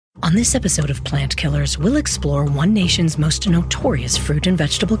On this episode of Plant Killers, we'll explore one nation's most notorious fruit and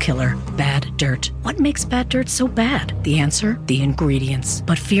vegetable killer, bad dirt. What makes bad dirt so bad? The answer? The ingredients.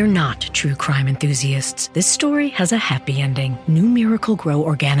 But fear not, true crime enthusiasts. This story has a happy ending. New Miracle Grow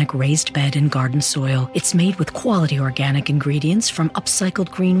organic raised bed and garden soil. It's made with quality organic ingredients from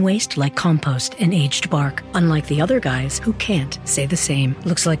upcycled green waste like compost and aged bark. Unlike the other guys who can't say the same.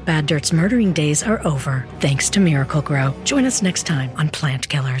 Looks like bad dirt's murdering days are over, thanks to Miracle Grow. Join us next time on Plant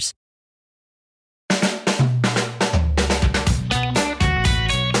Killers.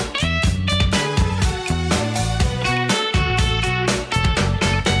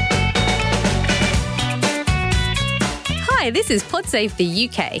 Hi, this is PodSave the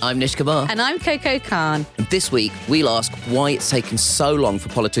UK. I'm Nish Kumar. And I'm Coco Khan. And this week, we'll ask why it's taken so long for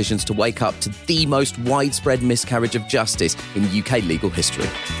politicians to wake up to the most widespread miscarriage of justice in UK legal history.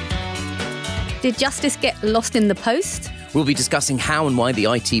 Did justice get lost in the post? We'll be discussing how and why the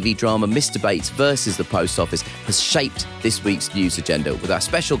ITV drama Mr. Bates versus the Post Office has shaped this week's news agenda with our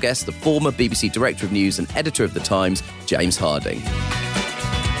special guest, the former BBC Director of News and Editor of The Times, James Harding.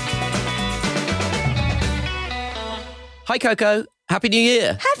 Hi, Coco. Happy New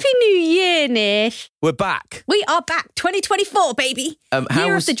Year. Happy New Year, Nish. We're back. We are back. 2024, baby.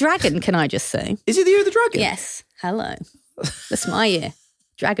 Year of the Dragon, can I just say? Is it the Year of the Dragon? Yes. Hello. That's my year.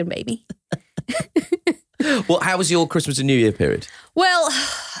 Dragon, baby. Well, how was your Christmas and New Year period? Well,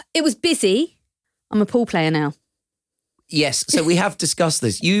 it was busy. I'm a pool player now. Yes. So we have discussed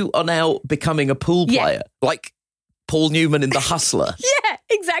this. You are now becoming a pool player. Like Paul Newman in The Hustler. Yeah,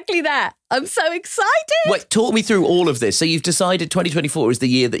 exactly that. I'm so excited. Wait, talk me through all of this. So you've decided 2024 is the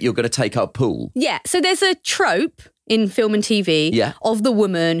year that you're going to take up pool. Yeah, so there's a trope in film and TV of the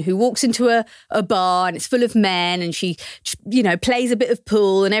woman who walks into a bar and it's full of men and she, plays a bit of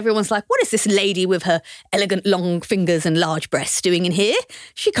pool and everyone's like, what is this lady with her elegant long fingers and large breasts doing in here?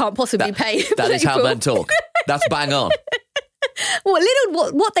 She can't possibly play That is how pool. men talk. That's bang on. What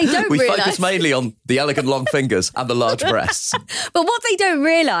they don't realise... We focus mainly on the elegant long fingers and the large breasts. But what they don't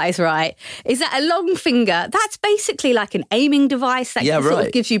realise, right, is that a long finger, that's basically like an aiming device that sort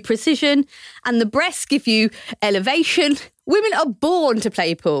of gives you precision, and the breasts give you elevation. Women are born to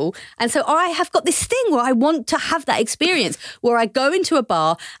play pool. And so I have got this thing where I want to have that experience where I go into a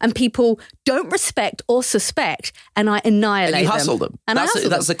bar and people don't respect or suspect and I annihilate them. And you hustle them. And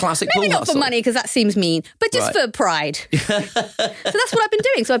that's the classic pool Maybe not hustle. for money because that seems mean, but just for pride. So that's what I've been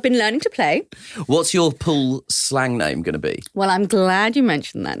doing. So I've been learning to play. What's your pool slang name going to be? Well, I'm glad you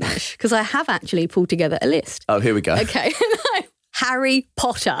mentioned that, Nish, because I have actually pulled together a list. Oh, here we go. Okay. Harry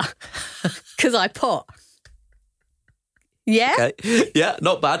Potter, because I pot. Yeah? Okay. Yeah,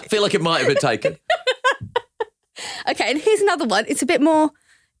 not bad. Feel like it might have been taken. Okay, and here's another one. It's a bit more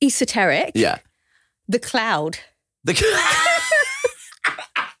esoteric. Yeah. The Cloud.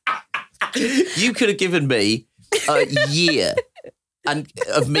 You could have given me a year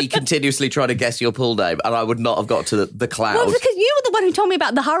of me continuously trying to guess your pool name, and I would not have got to the Cloud. Well, because you were the one who told me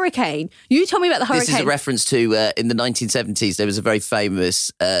about the hurricane. You told me about the hurricane. This is a reference to, in the 1970s, there was a very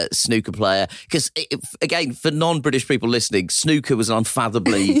famous snooker player. Because, again, for non-British people listening, snooker was an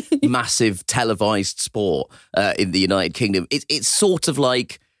unfathomably massive televised sport in the United Kingdom. It's sort of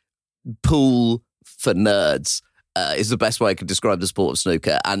like pool for nerds. Is the best way I could describe the sport of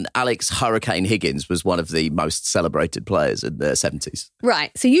snooker. And Alex Hurricane Higgins was one of the most celebrated players in the 70s.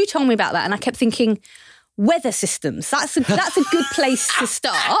 Right. So you told me about that and I kept thinking, weather systems. That's a good place to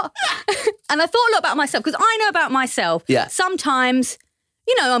start. And I thought a lot about myself because I know about myself. Yeah. Sometimes,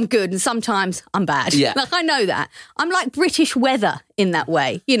 I'm good and sometimes I'm bad. Yeah. Like I know that. I'm like British weather in that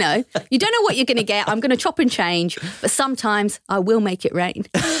way, You don't know what you're going to get. I'm going to chop and change. But sometimes I will make it rain.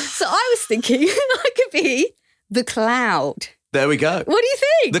 So I was thinking I could be the Cloud. There we go. What do you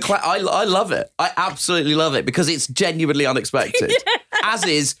think? I love it. I absolutely love it because it's genuinely unexpected. As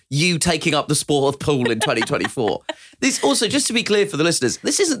is you taking up the sport of pool in 2024. This also, just to be clear for the listeners,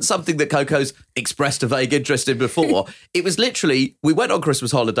 this isn't something that Coco's expressed a vague interest in before. It was literally, we went on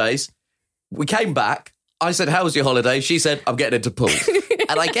Christmas holidays, we came back, I said, how was your holiday? She said, I'm getting into pool.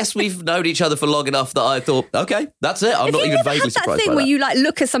 And I guess we've known each other for long enough that I thought, okay, that's it. I'm not even vaguely surprised by that. That thing where you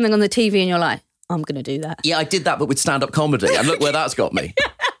look at something on the TV and you're like, I'm going to do that. Yeah, I did that, but with stand-up comedy. And look where that's got me.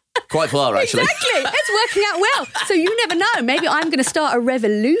 Quite far, actually. Exactly. It's working out well. So you never know. Maybe I'm going to start a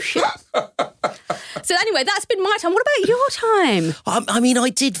revolution. So anyway, that's been my time. What about your time? I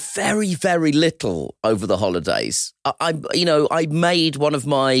did very, very little over the holidays. I made one of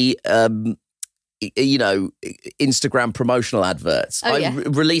my... Instagram promotional adverts. I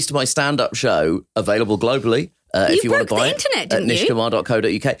released my stand-up show, available globally, if you want to buy the internet, didn't at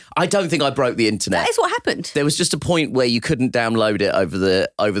nishkumar.co.uk. I don't think I broke the internet. That is what happened. There was just a point where you couldn't download it over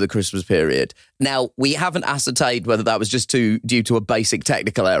the Christmas period. Now, we haven't ascertained whether that was just due to a basic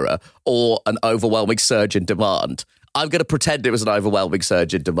technical error or an overwhelming surge in demand. I'm going to pretend it was an overwhelming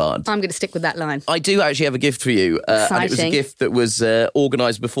surge in demand. I'm going to stick with that line. I do actually have a gift for you. And it was a gift that was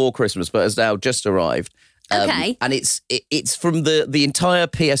organised before Christmas, but has now just arrived. Okay. And it's from the entire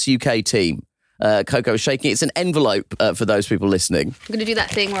PS UK team. Coco is shaking. It's an envelope for those people listening. I'm going to do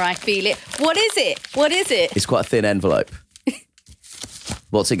that thing where I feel it. What is it? What is it? It's quite a thin envelope.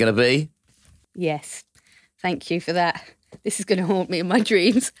 What's it going to be? Yes. Thank you for that. This is going to haunt me in my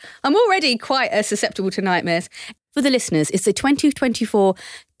dreams. I'm already quite susceptible to nightmares. For the listeners, it's the 2024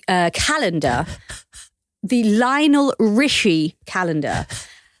 calendar, the Lionel Rishi calendar.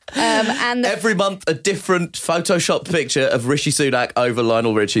 And every month, a different photoshopped picture of Rishi Sunak over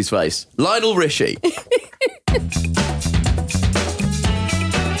Lionel Richie's face. Lionel Rishi.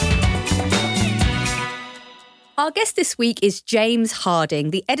 Our guest this week is James Harding,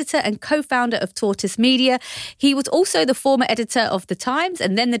 the editor and co-founder of Tortoise Media. He was also the former editor of The Times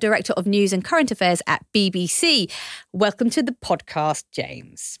and then the director of news and current affairs at BBC. Welcome to the podcast,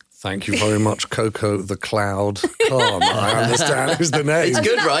 James. Thank you very much, Coco the Cloud Khan. I understand is the name. It's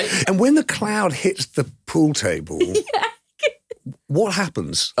good, right? And when the cloud hits the pool table, what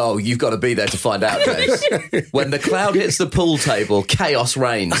happens? Oh, you've got to be there to find out, James. When the cloud hits the pool table, chaos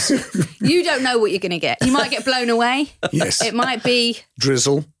reigns. You don't know what you're going to get. You might get blown away. Yes. It might be...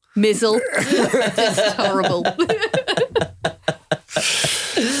 drizzle. Mizzle. It's horrible.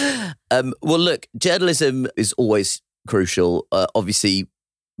 Well, look, journalism is always crucial. Obviously,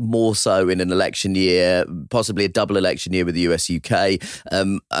 more so in an election year, possibly a double election year with the US-UK.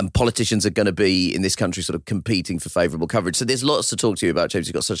 And politicians are going to be in this country sort of competing for favourable coverage. So there's lots to talk to you about, James.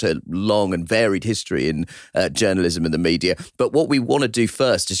 You've got such a long and varied history in journalism and the media. But what we want to do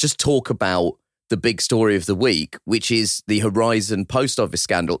first is just talk about the big story of the week, which is the Horizon post office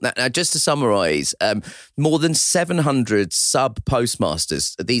scandal. Now just to summarise, more than 700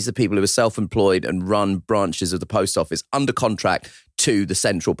 sub-postmasters, these are people who are self-employed and run branches of the post office under contract to the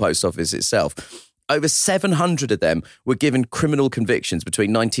central post office itself. Over 700 of them were given criminal convictions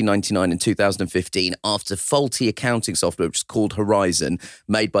between 1999 and 2015 after faulty accounting software, which is called Horizon,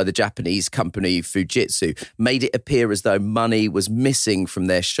 made by the Japanese company Fujitsu, made it appear as though money was missing from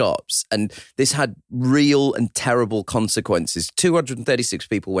their shops. And this had real and terrible consequences. 236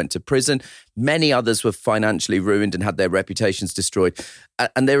 people went to prison. Many others were financially ruined and had their reputations destroyed.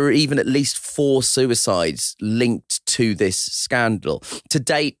 And there were even at least 4 suicides linked to this scandal. To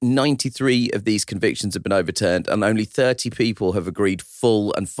date, 93 of these convictions have been overturned and only 30 people have agreed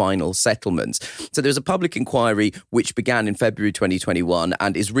full and final settlements. So there was a public inquiry which began in February 2021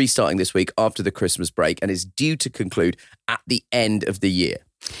 and is restarting this week after the Christmas break and is due to conclude at the end of the year.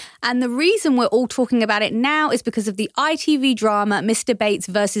 And the reason we're all talking about it now is because of the ITV drama Mr. Bates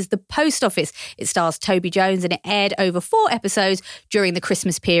versus the Post Office. It stars Toby Jones and it aired over 4 episodes during the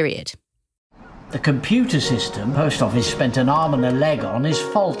Christmas period. The computer system Post Office spent an arm and a leg on is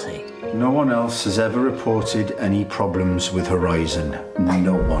faulty. No one else has ever reported any problems with Horizon.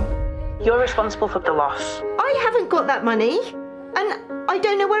 No one. You're responsible for the loss. I haven't got that money. And I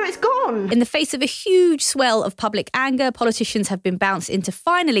don't know where it's gone. In the face of a huge swell of public anger, politicians have been bounced into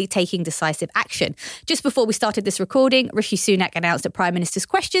finally taking decisive action. Just before we started this recording, Rishi Sunak announced at Prime Minister's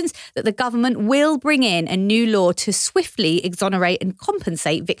Questions that the government will bring in a new law to swiftly exonerate and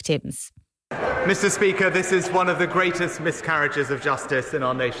compensate victims. Mr. Speaker, this is one of the greatest miscarriages of justice in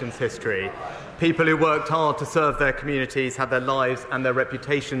our nation's history. People who worked hard to serve their communities had their lives and their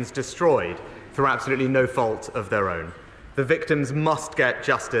reputations destroyed through absolutely no fault of their own. The victims must get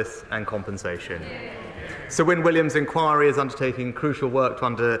justice and compensation. Sir Win Williams' inquiry is undertaking crucial work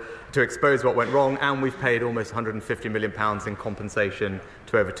to expose what went wrong, and we've paid almost £150 million in compensation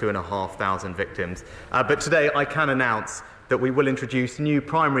to over 2,500 victims. But today I can announce that we will introduce new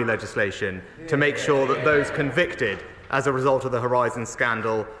primary legislation to make sure that those convicted as a result of the Horizon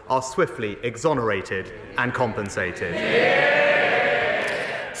scandal are swiftly exonerated and compensated.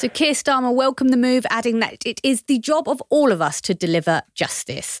 So Keir Starmer welcomed the move, adding that it is the job of all of us to deliver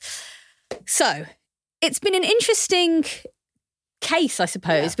justice. So it's been an interesting case, I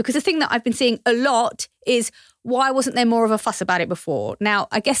suppose, because the thing that I've been seeing a lot is why wasn't there more of a fuss about it before? Now,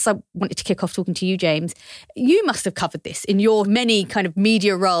 I guess I wanted to kick off talking to you, James. You must have covered this in your many kind of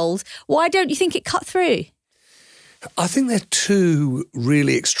media roles. Why don't you think it cut through? I think there are 2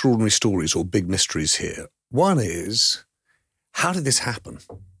 really extraordinary stories or big mysteries here. One is, how did this happen?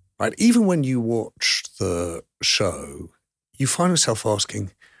 Right? Even when you watch the show, you find yourself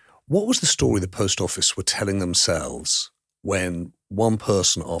asking, what was the story the Post Office were telling themselves when one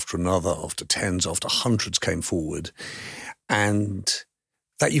person after another, after tens, after hundreds came forward, and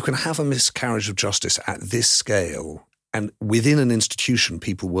that you can have a miscarriage of justice at this scale, and within an institution,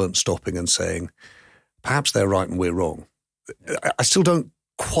 people weren't stopping and saying, perhaps they're right and we're wrong. I still don't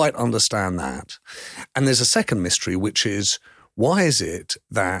quite understand that. And there's a second mystery, which is, why is it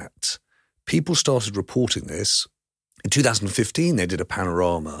that people started reporting this? In 2015, they did a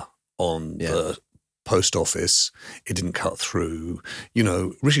panorama on the Post Office. It didn't cut through. You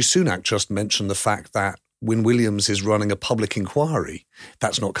know, Rishi Sunak just mentioned the fact that Wyn Williams is running a public inquiry.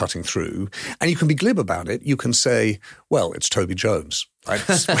 That's not cutting through. And you can be glib about it. You can say, well, it's Toby Jones. Right?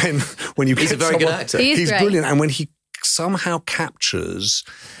 when you He's a very good actor. He's brilliant. And when he somehow captures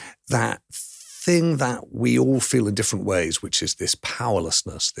that thing that we all feel in different ways, which is this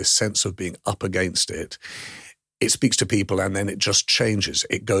powerlessness, this sense of being up against it, it speaks to people and then it just changes.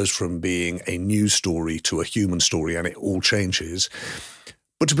 It goes from being a news story to a human story, and it all changes.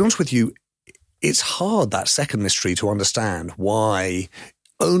 But to be honest with you, it's hard, that second mystery, to understand why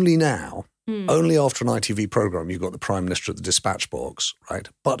only now, only after an ITV programme, you've got the Prime Minister at the dispatch box, right?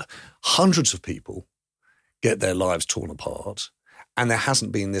 But hundreds of people get their lives torn apart, and there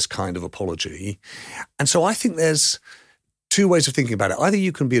hasn't been this kind of apology. And so I think there's two ways of thinking about it. Either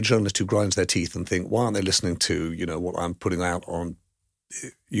you can be a journalist who grinds their teeth and think, why aren't they listening to, you know, what I'm putting out on,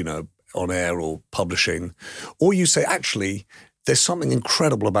 you know, on air or publishing? Or you say, actually, there's something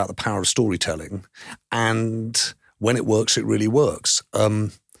incredible about the power of storytelling, and when it works, it really works.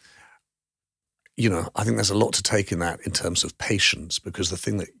 You know, I think there's a lot to take in that in terms of patience, because the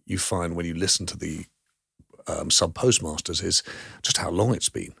thing that you find when you listen to the sub-postmasters is just how long it's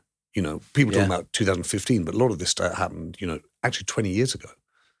been. You know, people talking about 2015, but a lot of this happened, you know, actually 20 years ago.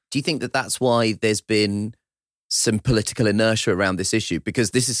 Do you think that that's why there's been some political inertia around this issue?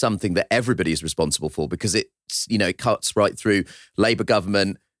 Because this is something that everybody is responsible for, because it's, you know, it cuts right through Labour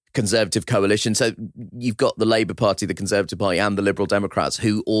government, Conservative coalition. So you've got the Labour Party, the Conservative Party and the Liberal Democrats,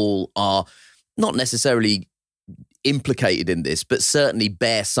 who all are not necessarily implicated in this, but certainly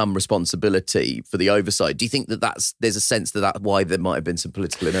bear some responsibility for the oversight. Do you think that there's a sense that why there might have been some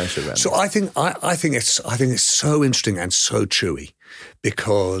political inertia around? So I think it's so interesting and so chewy,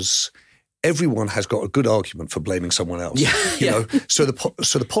 because everyone has got a good argument for blaming someone else. You know, so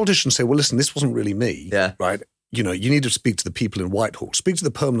the politicians say, well, listen, this wasn't really me, right? You know, you need to speak to the people in Whitehall, speak to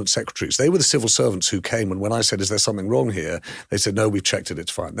the permanent secretaries. They were the civil servants who came, and when I said, is there something wrong here? They said, no, we've checked it,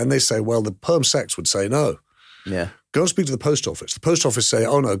 it's fine. Then they say, well, the perm secs would say no. Yeah. Go and speak to the Post Office. The Post Office say,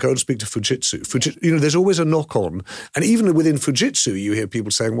 oh no, go and speak to Fujitsu. You know, there's always a knock on. And even within Fujitsu, you hear people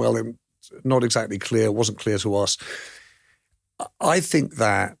saying, well, it's not exactly clear, wasn't clear to us. I think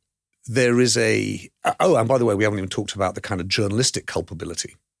that there is and by the way, we haven't even talked about the kind of journalistic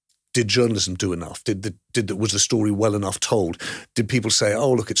culpability. Did journalism do enough? Was the story well enough told? Did people say,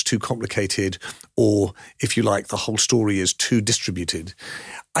 oh, look, it's too complicated, or, if you like, the whole story is too distributed?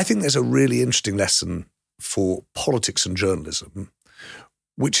 I think there's a really interesting lesson for politics and journalism,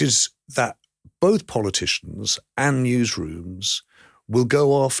 which is that both politicians and newsrooms will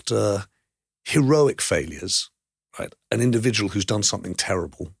go after heroic failures, right? An individual who's done something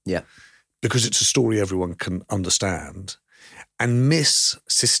terrible, because it's a story everyone can understand, and miss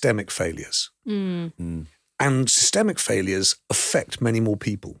systemic failures. And systemic failures affect many more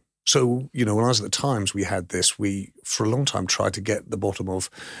people. So, you know, when I was at the Times, we had this, for a long time tried to get the bottom of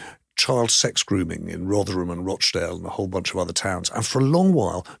child sex grooming in Rotherham and Rochdale and a whole bunch of other towns. And for a long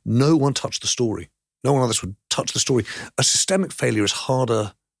while, no one touched the story. No one else would touch the story. A systemic failure is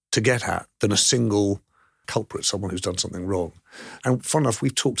harder to get at than a single culprit, someone who's done something wrong. And fun enough,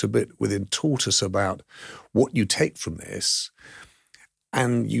 we've talked a bit within Tortoise about what you take from this.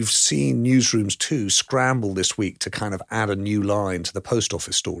 And you've seen newsrooms too scramble this week to kind of add a new line to the Post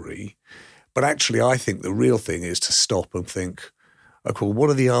Office story. But actually, I think the real thing is to stop and think, okay, well, what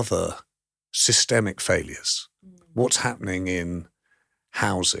are the other systemic failures? What's happening in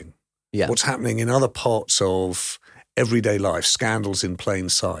housing? What's happening in other parts of everyday life? Scandals in plain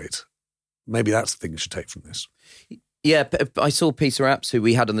sight. Maybe that's the thing you should take from this. Yeah, I saw Peter Apps, who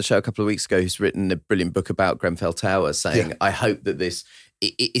we had on the show a couple of weeks ago, who's written a brilliant book about Grenfell Tower, saying, I hope that this,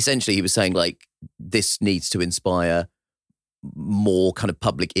 essentially he was saying, like, this needs to inspire more kind of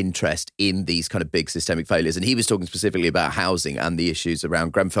public interest in these kind of big systemic failures. And he was talking specifically about housing and the issues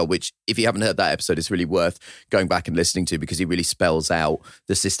around Grenfell, which, if you haven't heard that episode, it's really worth going back and listening to, because he really spells out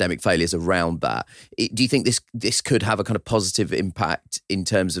the systemic failures around that. Do you think this could have a kind of positive impact in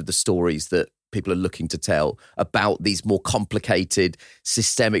terms of the stories that people are looking to tell about these more complicated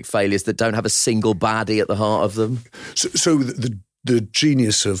systemic failures that don't have a single baddie at the heart of them? So the the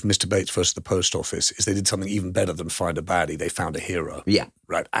genius of Mr. Bates versus the Post Office is they did something even better than find a baddie. They found a hero. Yeah.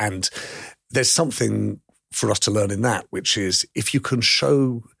 Right. And there's something for us to learn in that, which is if you can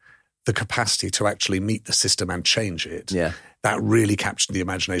show the capacity to actually meet the system and change it, that really captured the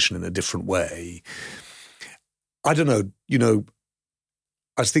imagination in a different way. I don't know,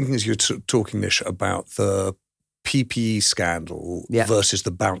 I was thinking as you're talking, Nish, about the PPE scandal versus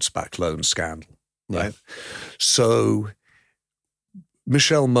the bounce back loan scandal, right? So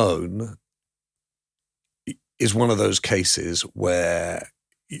Michelle Mone is one of those cases where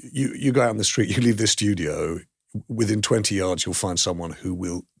you go out on the street, you leave the studio, within 20 yards you'll find someone who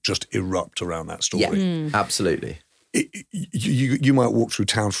will just erupt around that story. Yeah, absolutely. You might walk through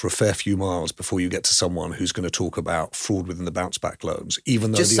town for a fair few miles before you get to someone who's going to talk about fraud within the bounce back loans,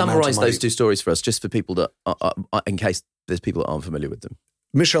 even though just summarise those two stories for us, just for people that are, in case there's people that aren't familiar with them.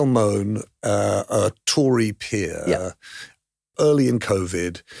 Michelle Mone, a Tory peer, early in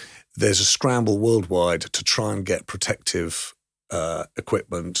COVID, there's a scramble worldwide to try and get protective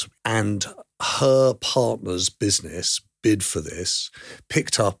equipment, and her partner's business bid for this,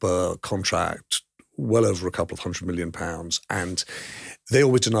 picked up a contract well over a couple of £100 million, and they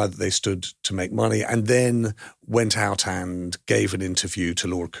always denied that they stood to make money, and then went out and gave an interview to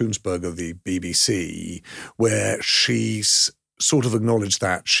Laura Koonsberg of the BBC where she's sort of acknowledged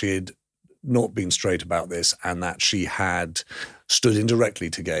that she'd not been straight about this and that she had stood indirectly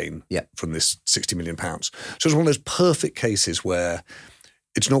to gain from this £60 million. So it's one of those perfect cases where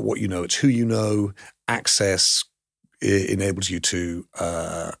it's not what you know, it's who you know. Access enables you to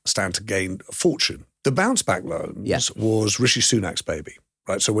stand to gain a fortune. The bounce back loans was Rishi Sunak's baby,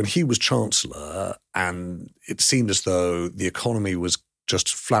 right? So when he was Chancellor and it seemed as though the economy was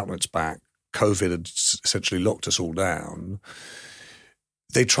just flat on its back, COVID had essentially locked us all down,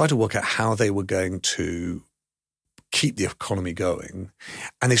 they tried to work out how they were going to keep the economy going,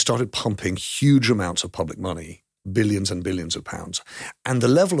 and they started pumping huge amounts of public money, billions and billions of pounds. And the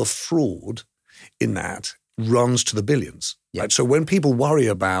level of fraud in that runs to the billions. Right? So when people worry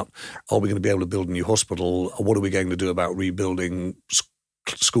about, are we going to be able to build a new hospital? Or what are we going to do about rebuilding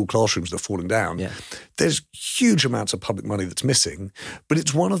school classrooms that are falling down? There's huge amounts of public money that's missing. But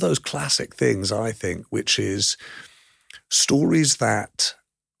it's one of those classic things, I think, which is stories that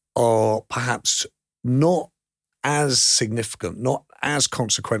are perhaps not as significant, not as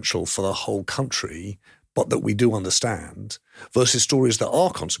consequential for the whole country, but that we do understand, versus stories that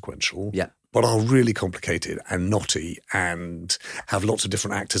are consequential, but are really complicated and knotty and have lots of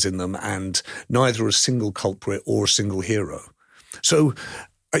different actors in them, and neither a single culprit or a single hero. So,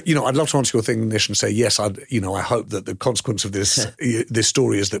 I'd love to answer your thing, Nish, and say, yes, I hope that the consequence of this this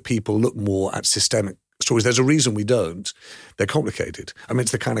story is that people look more at systemic stories. There's a reason we don't. They're complicated. I mean,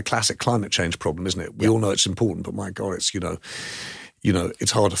 it's the kind of classic climate change problem, isn't it? We all know it's important, but my God, it's,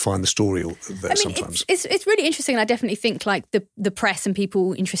 it's hard to find the story there sometimes. It's really interesting, and I definitely think like the press and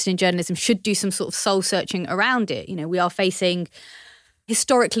people interested in journalism should do some sort of soul searching around it. We are facing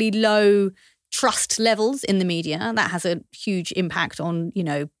historically low trust levels in the media. That has a huge impact on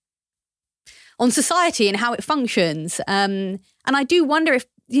on society and how it functions. And I do wonder if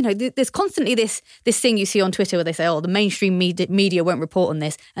there's constantly this thing you see on Twitter where they say, the mainstream media won't report on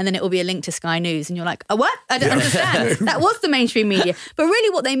this, and then it will be a link to Sky News, and you're like, what? I don't understand. That was the mainstream media. But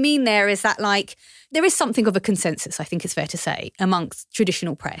really what they mean there is that there is something of a consensus, I think it's fair to say, amongst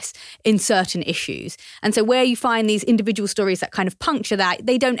traditional press in certain issues. And so where you find these individual stories that kind of puncture that,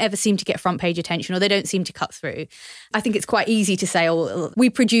 they don't ever seem to get front page attention, or they don't seem to cut through. I think it's quite easy to say, we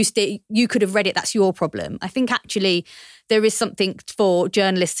produced it, you could have read it, that's your problem. I think actually there is something for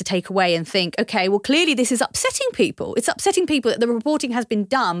journalists to take away and think, okay, well, clearly this is upsetting people. It's upsetting people that the reporting has been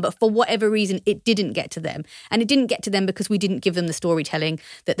done, but for whatever reason, it didn't get to them. And it didn't get to them because we didn't give them the storytelling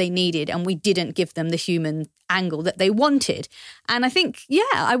that they needed, and we didn't give them the human angle that they wanted. And I think,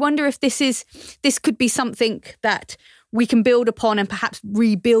 I wonder if this could be something that we can build upon and perhaps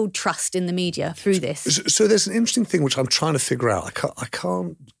rebuild trust in the media through this. So there's an interesting thing which I'm trying to figure out. I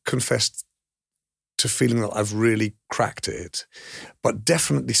can't confess to feeling that I've really cracked it, but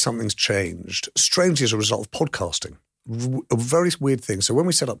definitely something's changed, strangely as a result of podcasting. A very weird thing. So when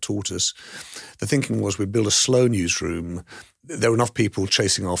we set up Tortoise, the thinking was we'd build a slow newsroom. There were enough people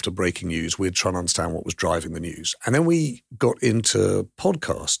chasing after breaking news. We'd try and understand what was driving the news. And then we got into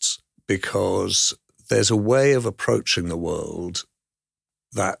podcasts because there's a way of approaching the world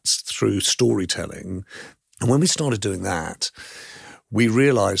that's through storytelling. And when we started doing that, we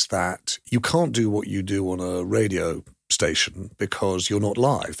realized that you can't do what you do on a radio station because you're not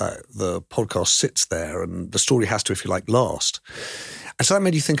live. The podcast sits there and the story has to, if you like, last. And so that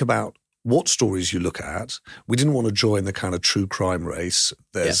made you think about what stories you look at. We didn't want to join the kind of true crime race.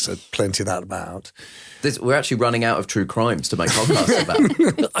 There's plenty of that about. We're actually running out of true crimes to make podcasts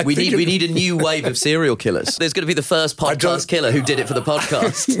about. we need a new wave of serial killers. There's going to be the first podcast killer who did it for the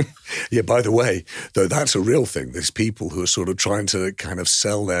podcast. Yeah, by the way, though, that's a real thing. There's people who are sort of trying to kind of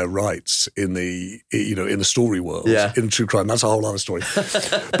sell their rights in the story world, in true crime. That's a whole other story.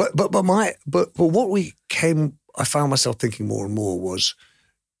 but what I found myself thinking more and more was,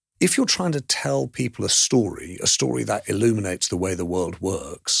 if you're trying to tell people a story that illuminates the way the world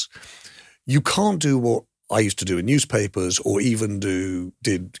works, you can't do what I used to do in newspapers or even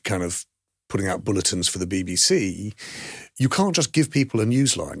did kind of putting out bulletins for the BBC. You can't just give people a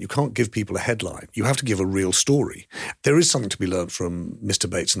newsline. You can't give people a headline. You have to give a real story. There is something to be learned from Mr.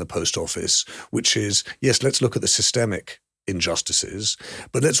 Bates and the Post Office, which is, yes, let's look at the systemic injustices,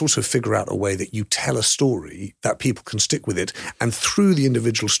 but let's also figure out a way that you tell a story that people can stick with it, and through the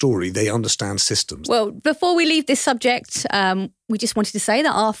individual story they understand systems. Well, before we leave this subject, we just wanted to say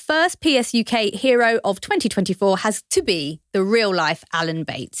that our first PSUK hero of 2024 has to be the real-life Alan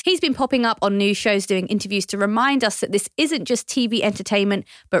Bates. He's been popping up on news shows doing interviews to remind us that this isn't just TV entertainment,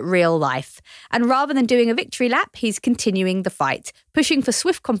 but real life. And rather than doing a victory lap, he's continuing the fight, pushing for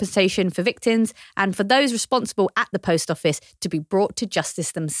swift compensation for victims and for those responsible at the post office to be brought to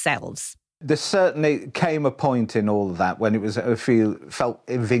justice themselves. There certainly came a point in all of that when it was felt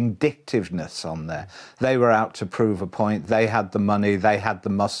vindictiveness on there. They were out to prove a point. They had the money, they had the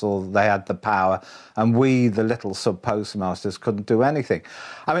muscle, they had the power, and we, the little sub-postmasters, couldn't do anything.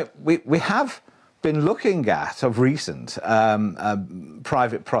 I mean, we have been looking at, of recent,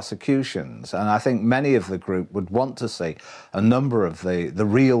 private prosecutions, and I think many of the group would want to see a number of the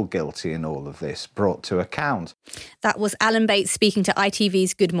real guilty in all of this brought to account. That was Alan Bates speaking to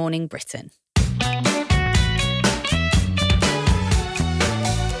ITV's Good Morning Britain.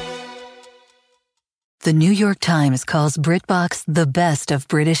 The New York Times calls BritBox the best of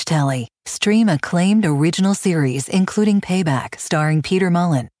British telly. Stream acclaimed original series including Payback, starring Peter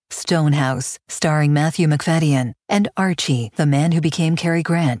Mullen, Stonehouse, starring Matthew McFadden, and Archie, the Man Who Became Cary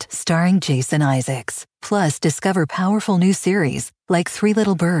Grant, starring Jason Isaacs. Plus, discover powerful new series like Three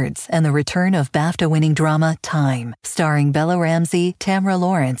Little Birds and the return of BAFTA-winning drama Time, starring Bella Ramsey, Tamara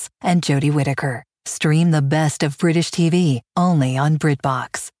Lawrence, and Jodie Whittaker. Stream the best of British TV only on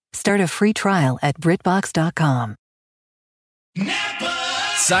BritBox. Start a free trial at BritBox.com.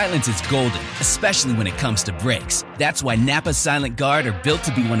 Silence is golden, especially when it comes to brakes. That's why Napa Silent Guard are built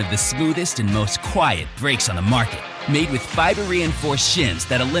to be one of the smoothest and most quiet brakes on the market. Made with fiber-reinforced shims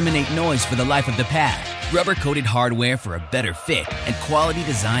that eliminate noise for the life of the pad, rubber-coated hardware for a better fit, and quality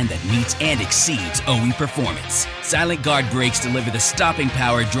design that meets and exceeds OE performance. Silent Guard brakes deliver the stopping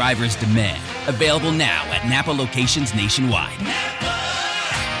power drivers demand. Available now at Napa locations nationwide.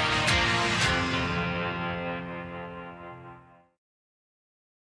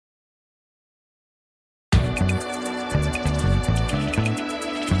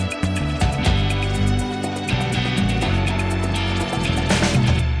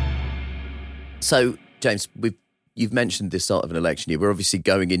 So, James, you've mentioned the start of an election year. We're obviously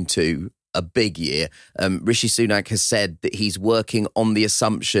going into a big year. Rishi Sunak has said that he's working on the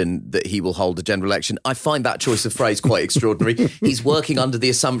assumption that he will hold a general election. I find that choice of phrase quite extraordinary. He's working under the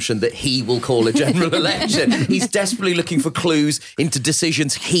assumption that he will call a general election. He's desperately looking for clues into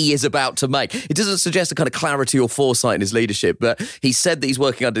decisions he is about to make. It doesn't suggest a kind of clarity or foresight in his leadership, but he said that he's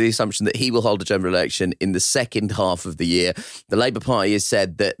working under the assumption that he will hold a general election in the second half of the year. The Labour Party has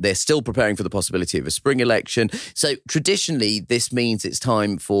said that they're still preparing for the possibility of a spring election. So traditionally, this means it's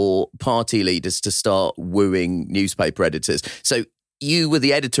time for party leaders to start wooing newspaper editors. So you were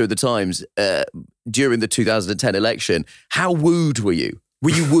the editor of the Times during the 2010 election. How wooed were you?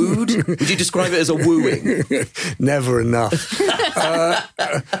 Were you wooed? Would you describe it as a wooing? Never enough.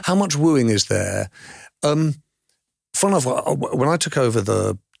 How much wooing is there? Fun enough, when I took over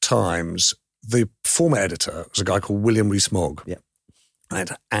the Times, the former editor was a guy called William Rees-Mogg. Yeah. Right?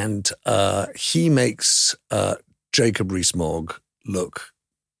 And he makes Jacob Rees-Mogg look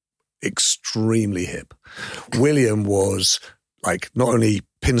extremely hip. William was like not only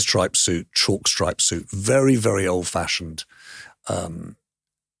pinstripe suit, chalk stripe suit, very, very old-fashioned man.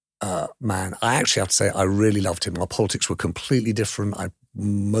 I actually have to say I really loved him. Our politics were completely different. I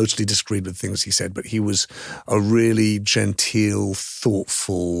mostly disagreed with things he said, but he was a really genteel,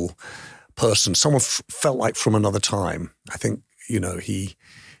 thoughtful person. Someone felt like from another time. I think, he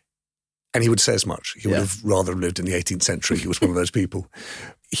would say as much. He would have rather lived in the 18th century. He was one of those people.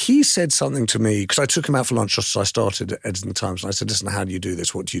 He said something to me, because I took him out for lunch just as I started editing the Times, and I said, listen, how do you do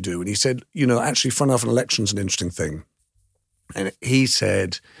this? What do you do? And he said, actually, fun enough, an election's an interesting thing. And he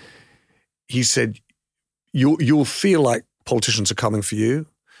said, he said, you'll feel like politicians are coming for you.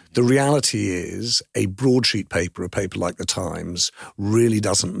 The reality is a broadsheet paper, a paper like The Times, really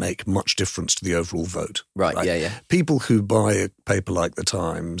doesn't make much difference to the overall vote. Right? Yeah. People who buy a paper like The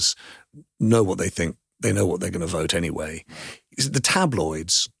Times know what they think. They know what they're going to vote anyway. The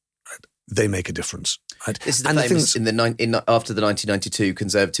tabloids, they make a difference. Right? This is after the 1992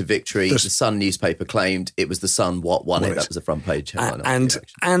 Conservative victory, the Sun newspaper claimed it was the Sun what won it. That was the front page headline.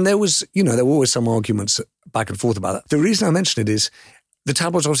 And there was, there were always some arguments back and forth about that. The reason I mention it is the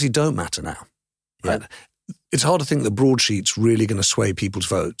tabloids obviously don't matter now. Right? Yeah. It's hard to think the broadsheet's really going to sway people's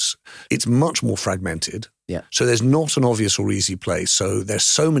votes. It's much more fragmented. Yeah. So there's not an obvious or easy place. So there's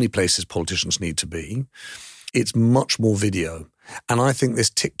so many places politicians need to be. It's much more video. And I think this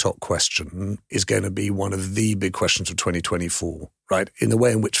TikTok question is going to be one of the big questions of 2024, right? In the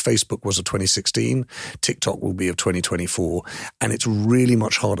way in which Facebook was of 2016, TikTok will be of 2024. And it's really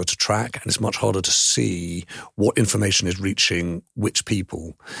much harder to track and it's much harder to see what information is reaching which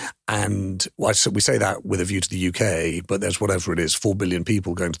people. And we say that with a view to the UK, but there's whatever it is, 4 billion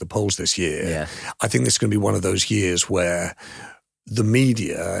people going to the polls this year. Yeah. I think this is going to be one of those years where the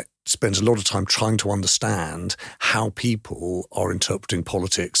media spends a lot of time trying to understand how people are interpreting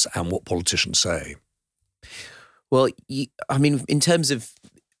politics and what politicians say. Well, in terms of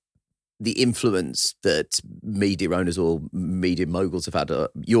the influence that media owners or media moguls have had,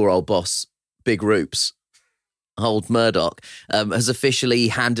 your old boss, Big Roops, old Murdoch, has officially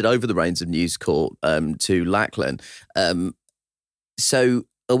handed over the reins of News Corp to Lachlan. So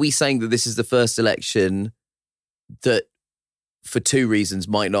are we saying that this is the first election that, for two reasons,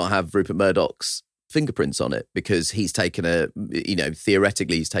 might not have Rupert Murdoch's fingerprints on it, because he's taken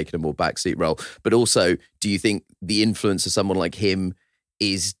theoretically he's taken a more backseat role, but also, do you think the influence of someone like him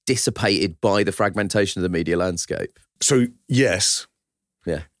is dissipated by the fragmentation of the media landscape? So, yes.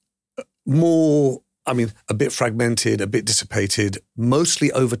 Yeah. More, a bit fragmented, a bit dissipated,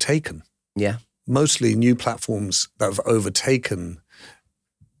 mostly overtaken. Yeah. Mostly new platforms that have overtaken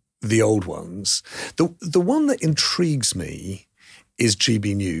the old ones. The one that intrigues me is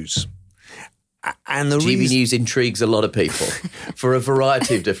GB News. And GB News intrigues a lot of people for a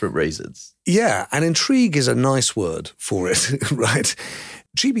variety of different reasons. Yeah, and intrigue is a nice word for it, right?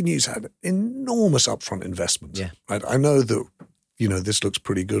 GB News had enormous upfront investment. Yeah. Right? I know that, this looks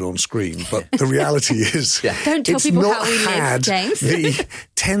pretty good on screen, but the reality is Don't tell people how we live, James. The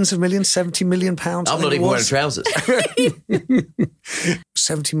tens of millions, £70 million. I'm not even wearing trousers.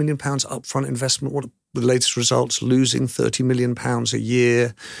 £70 million upfront investment. What are the latest results? Losing £30 million a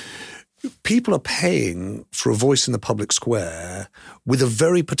year. People are paying for a voice in the public square with a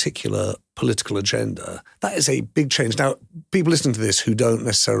very particular political agenda. That is a big change. Now, people listening to this who don't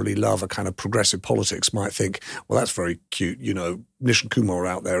necessarily love a kind of progressive politics might think, well, that's very cute. Nish and Kumar are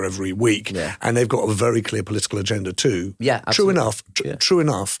out there every week and they've got a very clear political agenda too. Yeah, absolutely. True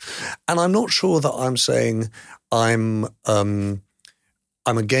enough. And I'm not sure that I'm saying I'm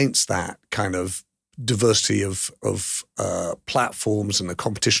against that kind of diversity of platforms and the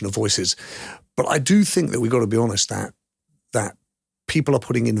competition of voices. But I do think that we've got to be honest that people are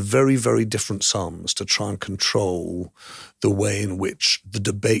putting in very, very different sums to try and control the way in which the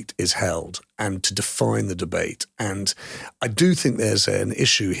debate is held and to define the debate. And I do think there's an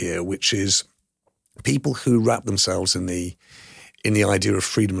issue here, which is people who wrap themselves in the idea of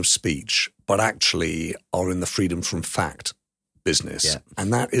freedom of speech, but actually are in the freedom from fact business. Yeah.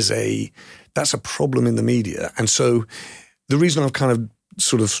 And that's a problem in the media. And so the reason I've kind of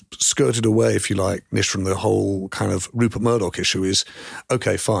sort of skirted away, if you like, Nish, from the whole kind of Rupert Murdoch issue is,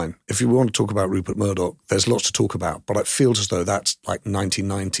 okay, fine. If you want to talk about Rupert Murdoch, there's lots to talk about, but it feels as though that's like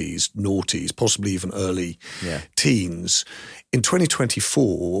 1990s, noughties, possibly even early teens. In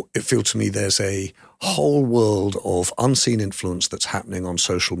 2024, it feels to me there's a whole world of unseen influence that's happening on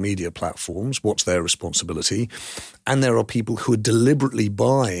social media platforms. What's their responsibility? And there are people who are deliberately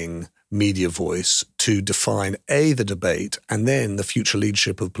buying media voice to define the debate and then the future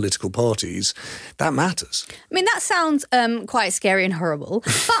leadership of political parties. That matters. That sounds quite scary and horrible.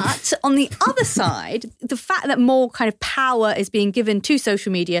 But on the other side, the fact that more kind of power is being given to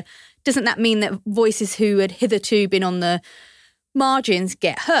social media, doesn't that mean that voices who had hitherto been on the margins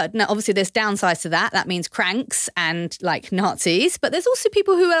get heard? Now, obviously, there's downsides to that. That means cranks and like Nazis. But there's also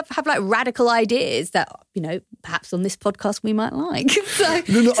people who have like radical ideas that, perhaps on this podcast we might like. So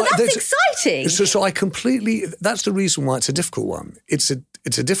that's exciting. So I completely, that's the reason why it's a difficult one. It's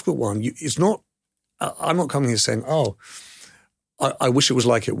a difficult one. It's not, I'm not coming here saying, I wish it was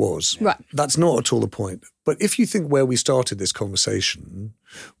like it was. Right. That's not at all the point. But if you think where we started this conversation,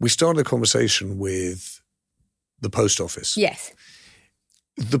 we started a conversation with the post office. Yes.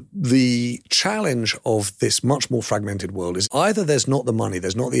 The challenge of this much more fragmented world is either there's not the money,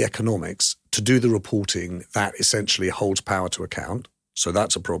 there's not the economics to do the reporting that essentially holds power to account. So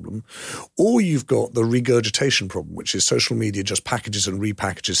that's a problem. Or you've got the regurgitation problem, which is social media just packages and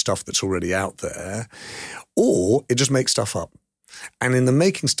repackages stuff that's already out there. Or it just makes stuff up. And in the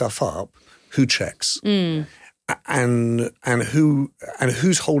making stuff up, who checks? And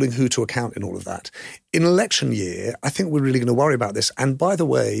who's holding who to account in all of that? In election year, I think we're really going to worry about this. And by the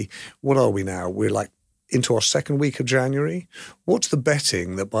way, what are we now? We're like into our second week of January. What's the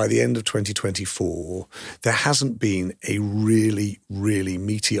betting that by the end of 2024, there hasn't been a really, really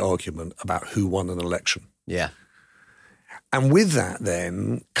meaty argument about who won an election? Yeah. And with that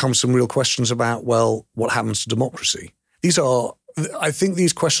then comes some real questions about, well, what happens to democracy? These are, I think,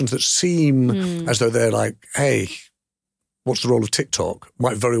 these questions that seem as though they're like, hey, what's the role of TikTok,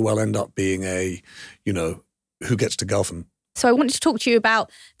 might very well end up being a, who gets to govern. So I wanted to talk to you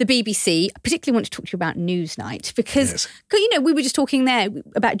about the BBC. I particularly want to talk to you about Newsnight because, we were just talking there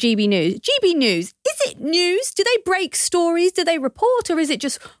about GB News. GB News, is it news? Do they break stories? Do they report? Or is it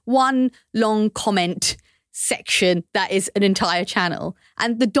just one long comment section that is an entire channel?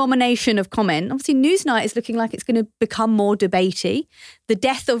 And the domination of comment, obviously Newsnight is looking like it's going to become more debatey. The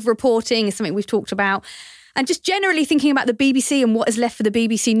death of reporting is something we've talked about. And just generally thinking about the BBC and what is left for the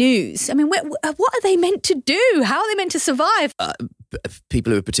BBC News. I mean, what are they meant to do? How are they meant to survive?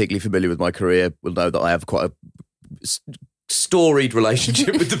 People who are particularly familiar with my career will know that I have quite a storied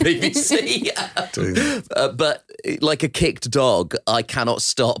relationship with the BBC. But like a kicked dog, I cannot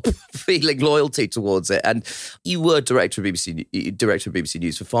stop feeling loyalty towards it. And you were director of BBC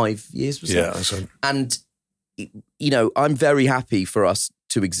News for 5 years, was it? Yeah, that's right. And, I'm very happy for us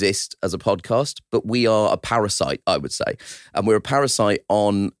to exist as a podcast, but we are a parasite, I would say. And we're a parasite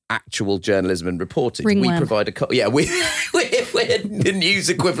on actual journalism and reporting. Ringworm. We provide we're the news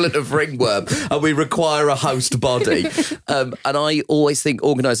equivalent of ringworm, and we require a host body. And I always think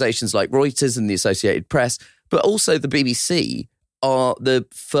organisations like Reuters and the Associated Press, but also the BBC, are the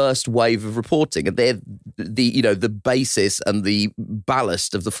first wave of reporting, and they're the basis and the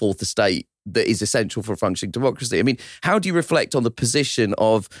ballast of the fourth estate that is essential for a functioning democracy. I mean, how do you reflect on the position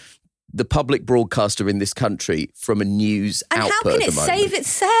of the public broadcaster in this country from a news output? And how can it save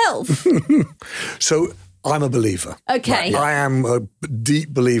itself? So I'm a believer. Okay. I am a deep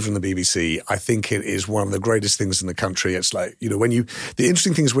believer in the BBC. I think it is one of the greatest things in the country. It's like, the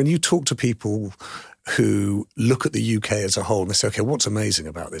interesting thing is when you talk to people who look at the UK as a whole and they say, okay, what's amazing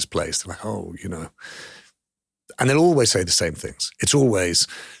about this place? They're like, and they'll always say the same things. It's always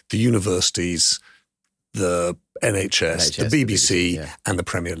the universities, the NHS, the BBC, and the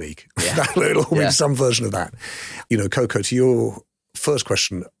Premier League. Yeah. It'll always be some version of that. Coco, to your first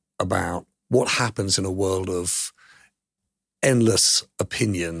question about what happens in a world of endless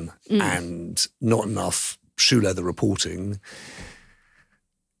opinion and not enough shoe leather reporting,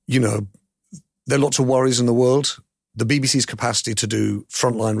 there are lots of worries in the world. The BBC's capacity to do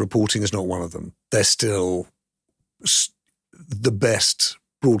frontline reporting is not one of them. They're still the best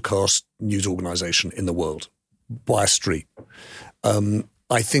broadcast news organisation in the world by a street.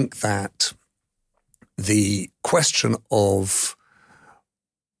 I think that the question of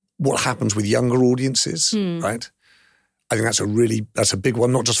what happens with younger audiences, right? I think that's a big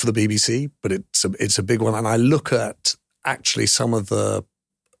one, not just for the BBC, but it's a big one. And I look at actually some of the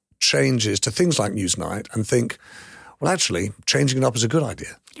changes to things like Newsnight and think, well, actually, changing it up is a good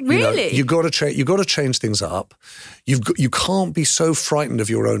idea. Really? You've got to change things up. You can't be so frightened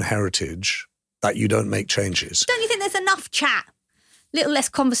of your own heritage that you don't make changes. Don't you think there's enough chat? Little less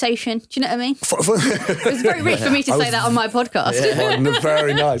conversation. Do you know what I mean? It was very rich for me to say that on my podcast. Yeah,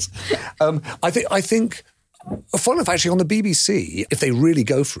 very nice. I think, fun enough, actually, on the BBC, if they really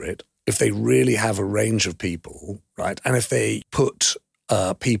go for it, if they really have a range of people, right, and if they put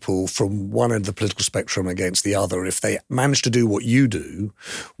people from one end of the political spectrum against the other, if they manage to do what you do,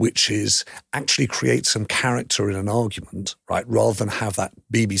 which is actually create some character in an argument, right, rather than have that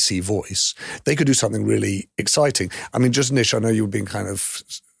BBC voice, they could do something really exciting. I mean, just Nish, I know you were being kind of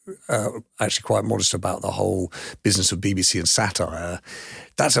actually quite modest about the whole business of BBC and satire.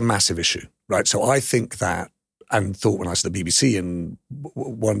 That's a massive issue, right? So I think that, and thought when I said the BBC, and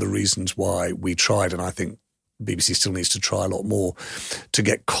one of the reasons why we tried, and I think BBC still needs to try a lot more to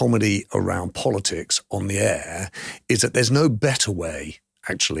get comedy around politics on the air, is that there's no better way,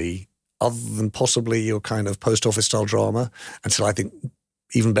 actually, other than possibly your kind of post office style drama. And so I think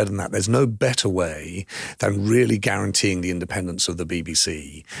even better than that, there's no better way than really guaranteeing the independence of the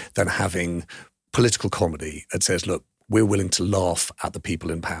BBC than having political comedy that says, look, we're willing to laugh at the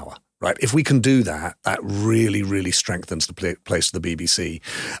people in power. right? If we can do that, that really, really strengthens the place of the BBC.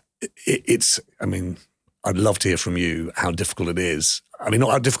 I'd love to hear from you how difficult it is. I mean,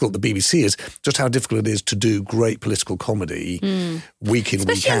 not how difficult the BBC is, just how difficult it is to do great political comedy week in,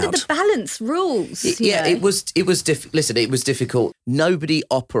 especially week out. under the balance rules. It was Listen, it was difficult. Nobody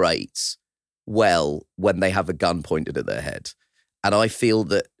operates well when they have a gun pointed at their head. And I feel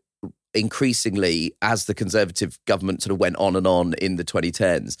that increasingly, as the Conservative government sort of went on and on in the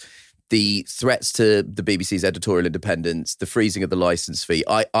 2010s, the threats to the BBC's editorial independence, the freezing of the licence fee,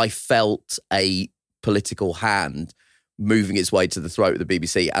 I felt a political hand moving its way to the throat of the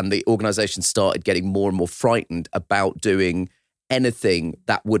BBC, and the organisation started getting more and more frightened about doing anything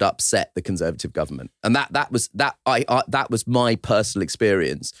that would upset the Conservative government. And that was my personal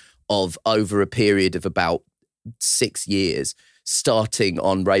experience of over a period of about 6 years, starting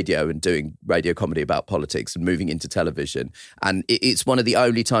on radio and doing radio comedy about politics and moving into television. And it's one of the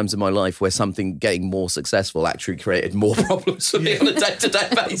only times in my life where something getting more successful actually created more problems for me on a day-to-day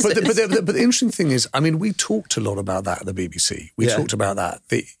basis. But the interesting thing is, I mean, we talked a lot about that at the BBC. We talked about that.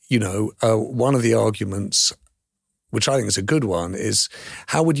 One of the arguments, which I think is a good one, is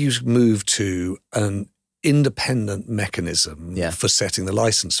how would you move to an independent mechanism for setting the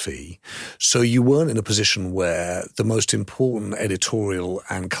licence fee, so you weren't in a position where the most important editorial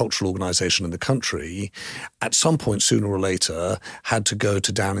and cultural organisation in the country at some point sooner or later had to go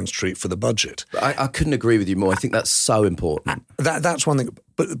to Downing Street for the budget. I couldn't agree with you more. I think that's so important. That's one thing.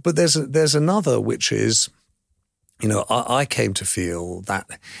 But there's another, which is, I came to feel that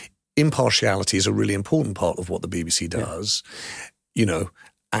impartiality is a really important part of what the BBC does.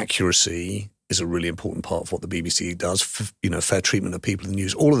 Accuracy is a really important part of what the BBC does, fair treatment of people in the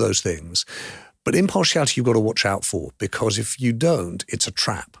news, all of those things. But impartiality you've got to watch out for, because if you don't, it's a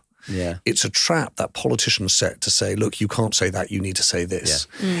trap. Yeah. It's a trap that politicians set to say, look, you can't say that, you need to say this.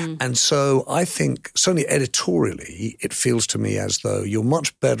 Yeah. And so I think, certainly editorially, it feels to me as though you're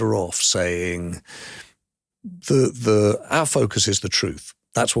much better off saying our focus is the truth.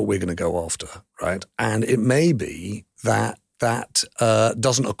 That's what we're going to go after, right? And it may be that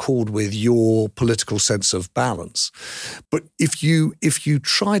doesn't accord with your political sense of balance. But if you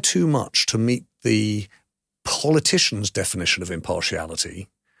try too much to meet the politician's definition of impartiality,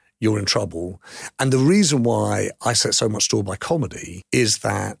 you're in trouble. And the reason why I set so much store by comedy is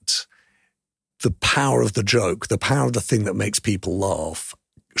that the power of the joke, the power of the thing that makes people laugh,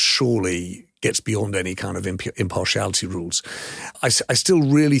 surely gets beyond any kind of impartiality rules. I still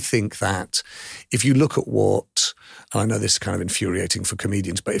really think that if you look at what, and I know this is kind of infuriating for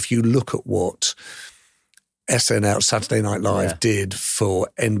comedians, but if you look at what SNL, Saturday Night Live, did for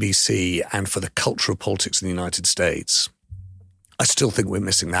NBC and for the culture of politics in the United States, I still think we're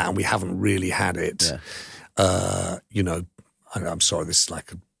missing that, and we haven't really had it. Yeah. I'm sorry, this is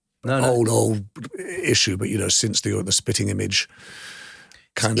like an old issue, but since the spitting image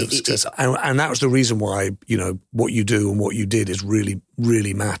kind of, and that was the reason why what you do and what you did is really,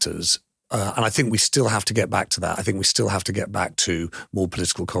 really matters. And I think we still have to get back to that. I think we still have to get back to more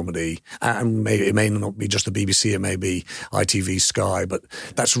political comedy. And it may not be just the BBC, it may be ITV, Sky, but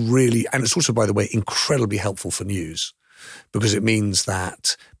that's really, and it's also, by the way, incredibly helpful for news, because it means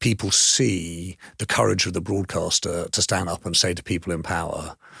that people see the courage of the broadcaster to stand up and say to people in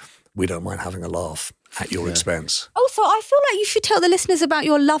power, we don't mind having a laugh at your expense. Also, I feel like you should tell the listeners about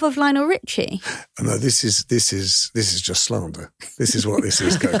your love of Lionel Richie. No, this is just slander. This is what this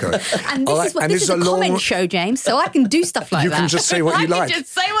is, Coco. And this is a comment show, James, so I can do can like that. You can just say what you like.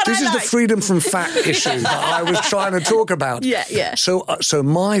 Just say what this is the freedom from fact issue that I was trying to talk about. Yeah. So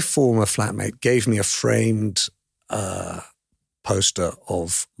my former flatmate gave me a framed poster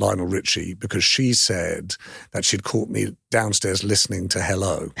of Lionel Richie because she said that she'd caught me downstairs listening to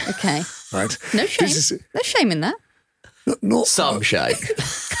Hello. Okay. Right? No shame. No shame in that. Not some shame.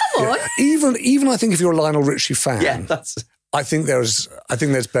 Come on. Even I think if you're a Lionel Richie fan, I think there's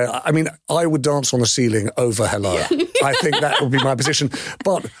better. I mean, I would dance on the ceiling over Hello. Yeah. I think that would be my position.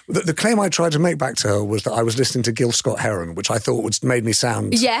 But the claim I tried to make back to her was that I was listening to Gil Scott-Heron, which I thought made me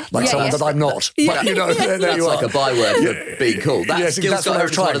sound like someone that I'm not. Yeah. But there that's you like are. a byword for being cool. Gil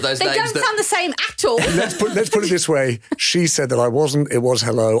Scott-Heron's one of those names. They don't sound the same at all. Let's put it this way. She said that I wasn't. It was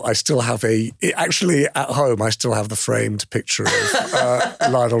Hello. I still have actually at home, I still have the framed picture of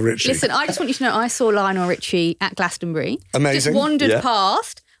Lionel Richie. Listen, I just want you to know I saw Lionel Richie at Glastonbury. Amazing. Just wandered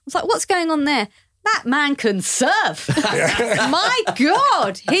past. I was like, what's going on there? That man can surf. My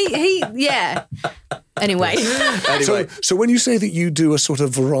God. He Anyway. So when you say that you do a sort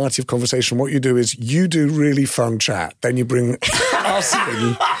of variety of conversation, what you do is you do really fun chat. Then you bring us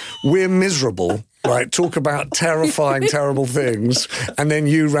in. We're miserable. right, talk about terrifying, terrible things, and then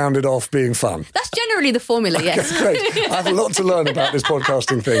you round it off being fun. That's generally the formula, yes. Great. I have a lot to learn about this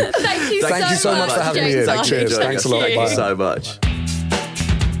podcasting thing. Thank you so much for having me in. Cheers. Thanks a lot. Thank you so much.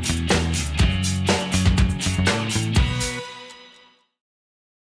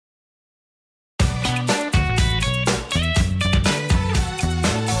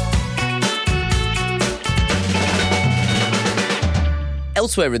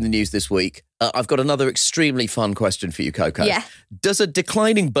 Elsewhere in the news this week, I've got another extremely fun question for you, Coco. Yeah. Does a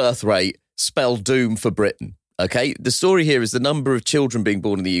declining birth rate spell doom for Britain? Okay, the story here is the number of children being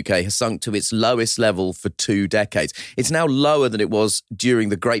born in the UK has sunk to its lowest level for 2 decades. It's now lower than it was during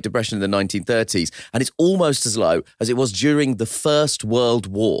the Great Depression in the 1930s, and it's almost as low as it was during the First World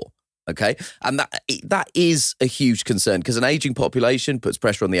War. Okay, and that is a huge concern because an ageing population puts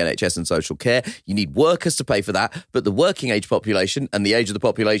pressure on the NHS and social care. You need workers to pay for that, but the working age population and the age of the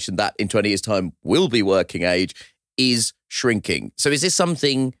population that in 20 years' time will be working age is shrinking. So is this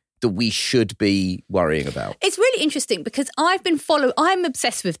something that we should be worrying about? It's really interesting because I'm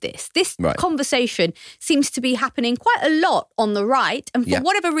obsessed with this. This conversation seems to be happening quite a lot on the right. And for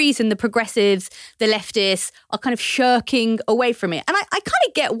whatever reason, the progressives, the leftists are kind of shirking away from it. And I kind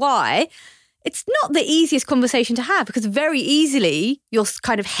of get why. It's not the easiest conversation to have because very easily you're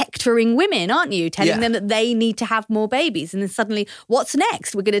kind of hectoring women, aren't you? Telling them that they need to have more babies. And then suddenly, what's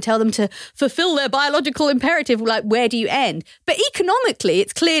next? We're going to tell them to fulfill their biological imperative. Like, where do you end? But economically,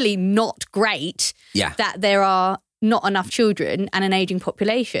 it's clearly not great that there are not enough children and an ageing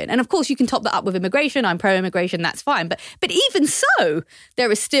population. And of course, you can top that up with immigration. I'm pro-immigration, that's fine. But even so,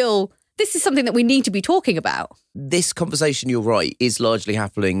 there is still, this is something that we need to be talking about. This conversation, you're right, is largely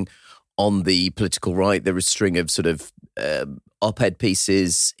happening on the political right. There is a string of sort of op-ed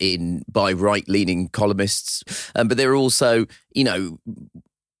pieces by right-leaning columnists. But there are also,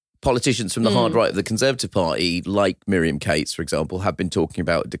 politicians from the hard right of the Conservative Party, like Miriam Cates, for example, have been talking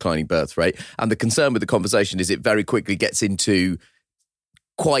about a declining birth rate. And the concern with the conversation is it very quickly gets into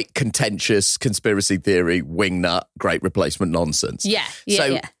quite contentious conspiracy theory, wingnut, great replacement nonsense.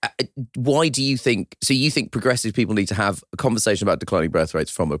 Why do you think, you think progressive people need to have a conversation about declining birth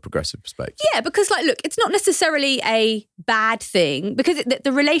rates from a progressive perspective? Yeah, because look, it's not necessarily a bad thing because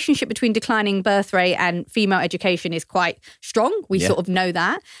the relationship between declining birth rate and female education is quite strong. We sort of know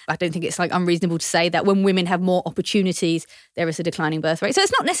that. I don't think it's unreasonable to say that when women have more opportunities, there is a declining birth rate. So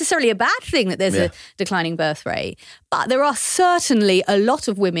it's not necessarily a bad thing that there's a declining birth rate. But there are certainly a lot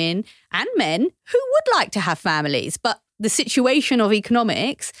of women and men who would like to have families, but the situation of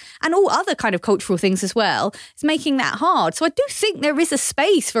economics and all other kind of cultural things as well is making that hard. So I do think there is a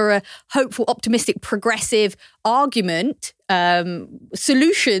space for a hopeful, optimistic, progressive argument,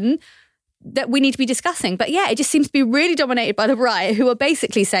 solution that we need to be discussing. But it just seems to be really dominated by the right, who are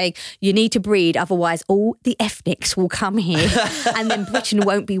basically saying you need to breed, otherwise all the ethnics will come here and then Britain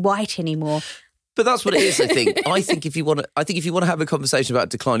won't be white anymore. But that's what it is, I think. I think if you want to have a conversation about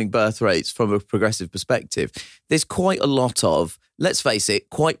declining birth rates from a progressive perspective, there's quite a lot of, let's face it,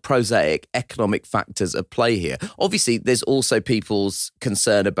 quite prosaic economic factors at play here. Obviously, there's also people's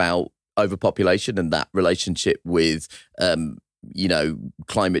concern about overpopulation and that relationship with,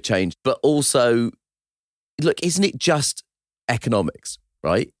 climate change. But also, look, isn't it just economics,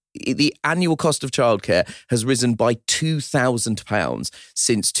 right? The annual cost of childcare has risen by £2,000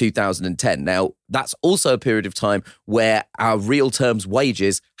 since 2010. Now, that's also a period of time where our real terms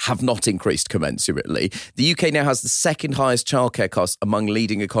wages have not increased commensurately. The UK now has the second highest childcare costs among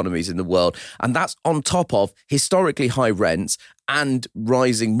leading economies in the world, and that's on top of historically high rents and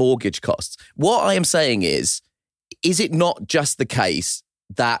rising mortgage costs. What I am saying is it not just the case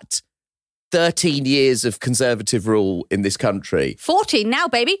that 13 years of Conservative rule in this country. 14 now,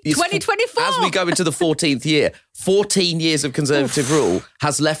 baby. 2024. As we go into the 14th year, 14 years of Conservative rule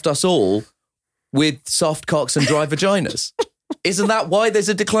has left us all with soft cocks and dry vaginas. Isn't that why there's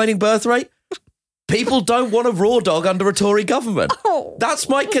a declining birth rate? People don't want a raw dog under a Tory government. That's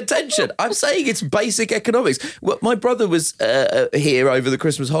my contention. I'm saying it's basic economics. Well, my brother was here over the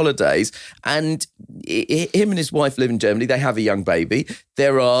Christmas holidays, and him and his wife live in Germany. They have a young baby.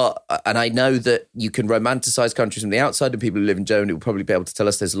 There are, and I know that you can romanticize countries from the outside, and people who live in Germany will probably be able to tell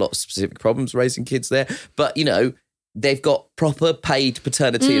us there's a lot of specific problems raising kids there. But, they've got proper paid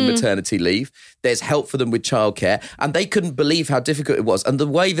paternity and maternity leave. There's help for them with childcare. And they couldn't believe how difficult it was. And the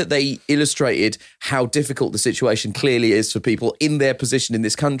way that they illustrated how difficult the situation clearly is for people in their position in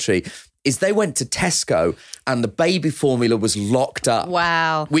this country is they went to Tesco and the baby formula was locked up.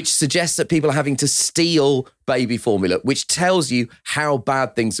 Wow. Which suggests that people are having to steal baby formula, which tells you how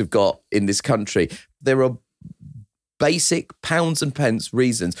bad things have got in this country. There are basic pounds and pence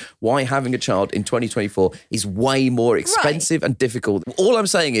reasons why having a child in 2024 is way more expensive and difficult. All I'm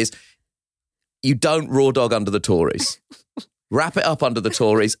saying is you don't raw dog under the Tories. Wrap it up under the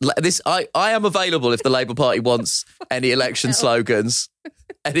Tories. I am available if the Labour Party wants any election slogans.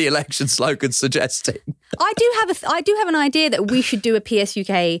 Any election slogans suggesting. I do have an idea that we should do a PS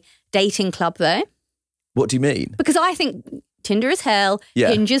UK dating club, though. What do you mean? Because I think Tinder is hell,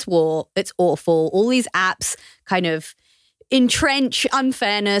 Hinge is war, it's awful. All these apps kind of entrench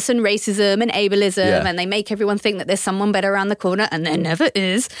unfairness and racism and ableism, and they make everyone think that there's someone better around the corner, and there never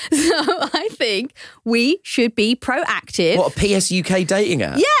is. So I think we should be proactive. What, a PS UK dating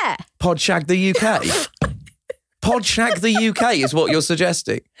app? Yeah. Podshag the UK? Podshag the UK is what you're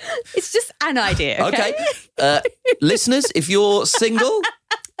suggesting. It's just an idea, okay? Listeners, if you're single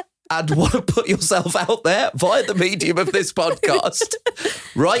and want to put yourself out there via the medium of this podcast,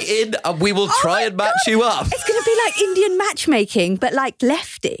 write in and we will try and match you up. It's going to be like Indian matchmaking, but like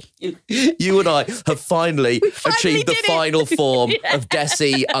lefty. You and I have finally achieved the final form of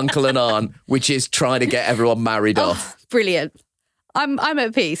Desi, Uncle and Aunt, which is trying to get everyone married off. Brilliant. I'm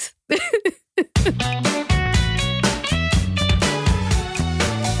at peace.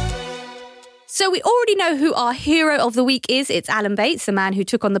 So we already know who our hero of the week is. It's Alan Bates, the man who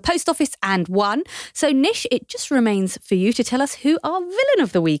took on the post office and won. So Nish, it just remains for you to tell us who our villain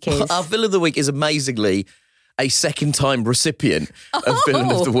of the week is. Our villain of the week is amazingly a second-time recipient of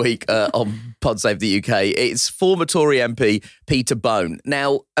Villain of the Week on Pod Save the UK. It's former Tory MP Peter Bone.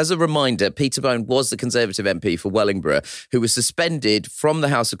 Now, as a reminder, Peter Bone was the Conservative MP for Wellingborough, who was suspended from the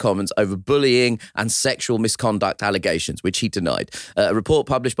House of Commons over bullying and sexual misconduct allegations, which he denied. A report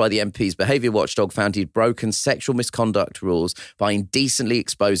published by the MP's behaviour watchdog found he'd broken sexual misconduct rules by indecently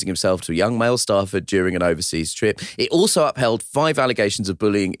exposing himself to a young male staffer during an overseas trip. It also upheld 5 allegations of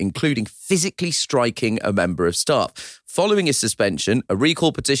bullying, including physically striking a member of staff. Following his suspension, a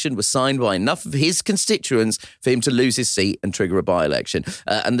recall petition was signed by enough of his constituents for him to lose his seat and trigger a by-election.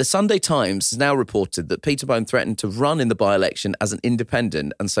 And the Sunday Times has now reported that Peter Bone threatened to run in the by-election as an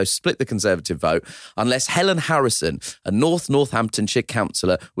independent and so split the Conservative vote unless Helen Harrison, a Northamptonshire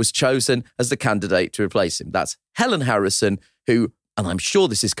councillor, was chosen as the candidate to replace him. That's Helen Harrison, who, and I'm sure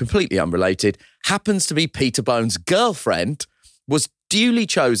this is completely unrelated, happens to be Peter Bone's girlfriend, was duly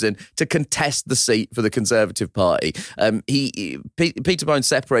chosen to contest the seat for the Conservative Party. Peter Bone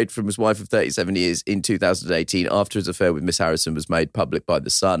separated from his wife of 37 years in 2018 after his affair with Miss Harrison was made public by The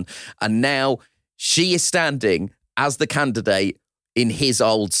Sun. And now she is standing as the candidate in his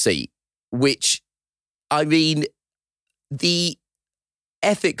old seat, which, I mean, the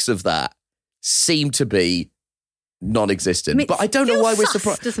ethics of that seem to be non-existent. I mean, but I don't know why we're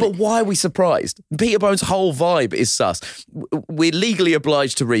surprised. But why are we surprised? Peter Bone's whole vibe is sus. We're legally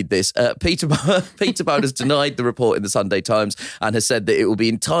obliged to read this. Peter Bone has denied the report in the Sunday Times and has said that it will be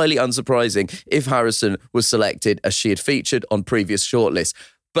entirely unsurprising if Harrison was selected, as she had featured on previous shortlists.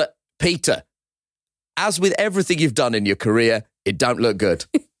 But Peter, as with everything you've done in your career, it don't look good.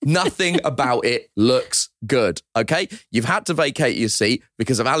 Nothing about it looks good, okay? You've had to vacate your seat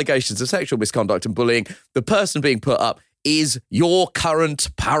because of allegations of sexual misconduct and bullying. The person being put up is your current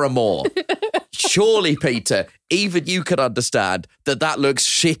paramour. Surely, Peter, even you can understand that looks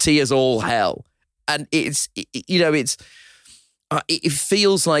shitty as all hell. And it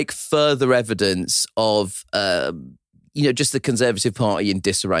feels like further evidence of, just the Conservative Party in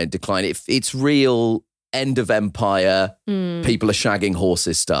disarray and decline. It's real end of empire, people are shagging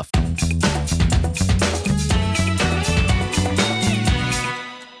horses stuff.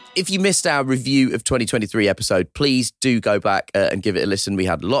 If you missed our review of 2023 episode, please do go back and give it a listen. We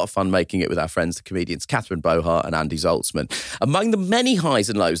had a lot of fun making it with our friends, the comedians Catherine Bohart and Andy Zaltzman. Among the many highs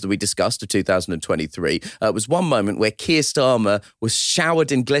and lows that we discussed of 2023 was one moment where Keir Starmer was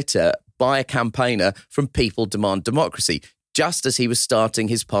showered in glitter by a campaigner from People Demand Democracy, just as he was starting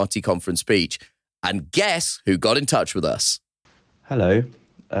his party conference speech. And guess who got in touch with us? Hello,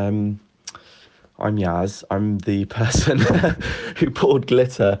 I'm Yaz. I'm the person who poured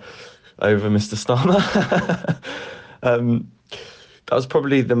glitter over Mr. Starmer. That was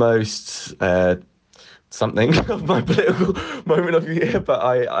probably the most something of my political moment of the year, but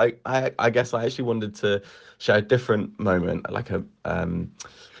I guess I actually wanted to share a different moment, like a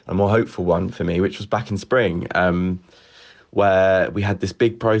more hopeful one for me, which was back in spring. Where we had this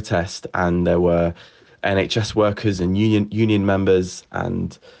big protest and there were NHS workers and union members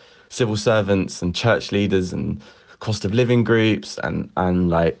and civil servants and church leaders and cost of living groups and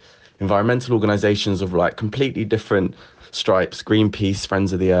like environmental organisations of like completely different stripes, Greenpeace,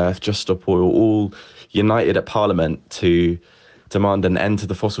 Friends of the Earth, Just Stop Oil, all united at Parliament to demand an end to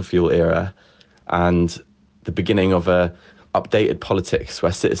the fossil fuel era. And the beginning of a updated politics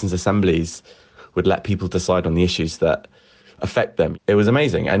where citizens' assemblies would let people decide on the issues that affect them. It was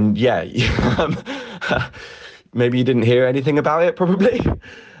amazing. And yeah, maybe you didn't hear anything about it, probably.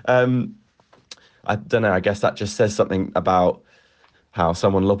 I don't know, I guess that just says something about how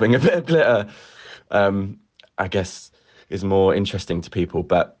someone lobbing a bit of glitter, I guess, is more interesting to people.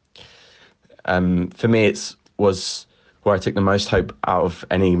 But for me, it was where I took the most hope out of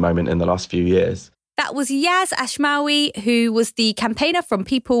any moment in the last few years. That was Yaz Ashmawi, who was the campaigner from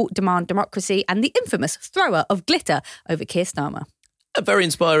People Demand Democracy and the infamous thrower of glitter over Keir Starmer. A very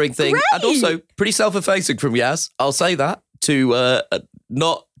inspiring thing. Great. And also pretty self-effacing from Yaz, I'll say that, to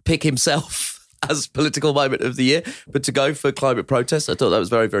not pick himself as political moment of the year, but to go for climate protests. I thought that was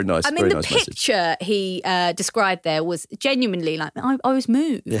very, very nice. I mean, the picture he described there was genuinely like, I was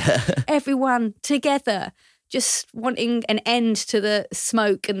moved. Yeah. Everyone together, just wanting an end to the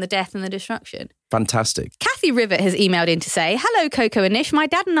smoke and the death and the destruction. Fantastic. Kathy Rivet has emailed in to say, hello, Coco and Nish. My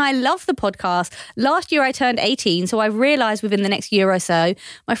dad and I love the podcast. Last year I turned 18, so I've realised within the next year or so,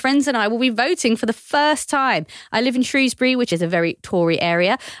 my friends and I will be voting for the first time. I live in Shrewsbury, which is a very Tory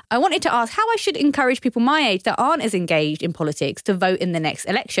area. I wanted to ask how I should encourage people my age that aren't as engaged in politics to vote in the next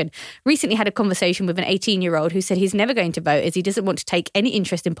election. Recently had a conversation with an 18-year-old who said he's never going to vote as he doesn't want to take any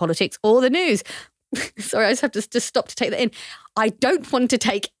interest in politics or the news. Sorry, I just have to just stop to take that in. I don't want to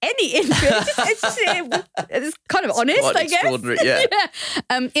take any interest. It's kind of honest, I guess. Extraordinary, yeah.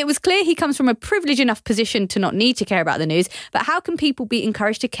 Yeah. It was clear he comes from a privileged enough position to not need to care about the news, but how can people be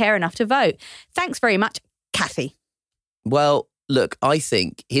encouraged to care enough to vote? Thanks very much, Kathy. Well, look, I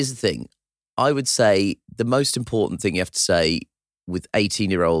think, here's the thing. I would say the most important thing you have to say with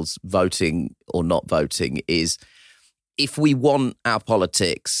 18-year-olds voting or not voting is if we want our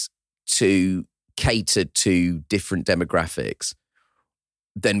politics to cater to different demographics,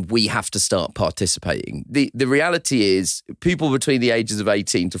 then we have to start participating. The reality is people between the ages of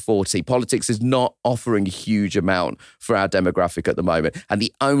 18 to 40, politics is not offering a huge amount for our demographic at the moment. And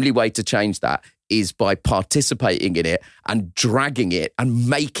the only way to change that is by participating in it and dragging it and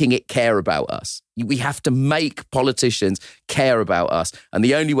making it care about us. We have to make politicians care about us. And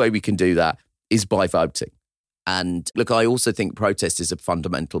the only way we can do that is by voting. And look, I also think protest is a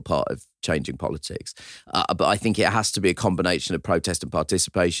fundamental part of changing politics. But I think it has to be a combination of protest and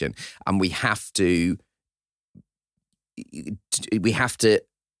participation. And we have to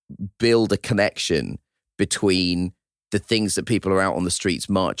build a connection between the things that people are out on the streets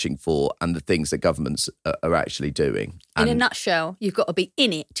marching for and the things that governments are actually doing. In a nutshell, you've got to be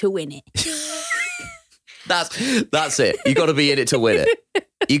in it to win it. That's it. You've got to be in it to win it.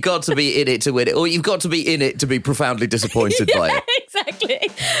 You've got to be in it to win it, or you've got to be in it to be profoundly disappointed by it. Exactly.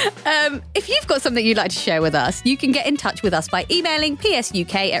 If you've got something you'd like to share with us, you can get in touch with us by emailing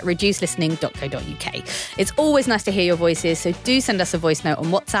psuk@reducelistening.co.uk. It's always nice to hear your voices, so do send us a voice note on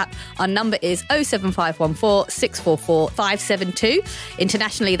WhatsApp. Our number is 07514 644 572.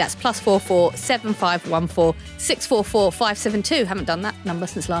 Internationally, that's +44 7514 644 572. Haven't done that number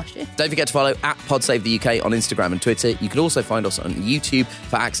since last year. Don't forget to follow @PodSaveTheUK on Instagram and Twitter. You can also find us on YouTube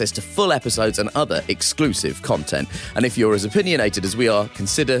for access to full episodes and other exclusive content. And if you're as opinionated as we are,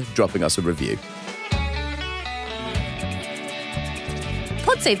 consider dropping us a review.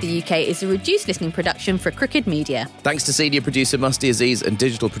 Pod Save the UK is a reduced listening production for Crooked Media. Thanks to senior producer Musty Aziz and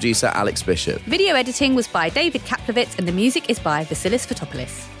digital producer Alex Bishop. Video editing was by David Kaplowitz and the music is by Vasilis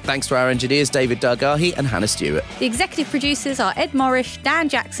Fotopoulos. Thanks to our engineers David Dargahi and Hannah Stewart. The executive producers are Ed Morrish, Dan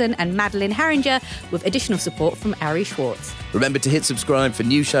Jackson and Madeline Harringer, with additional support from Ari Schwartz. Remember to hit subscribe for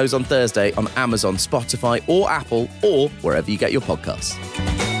new shows on Thursday on Amazon, Spotify or Apple or wherever you get your podcasts.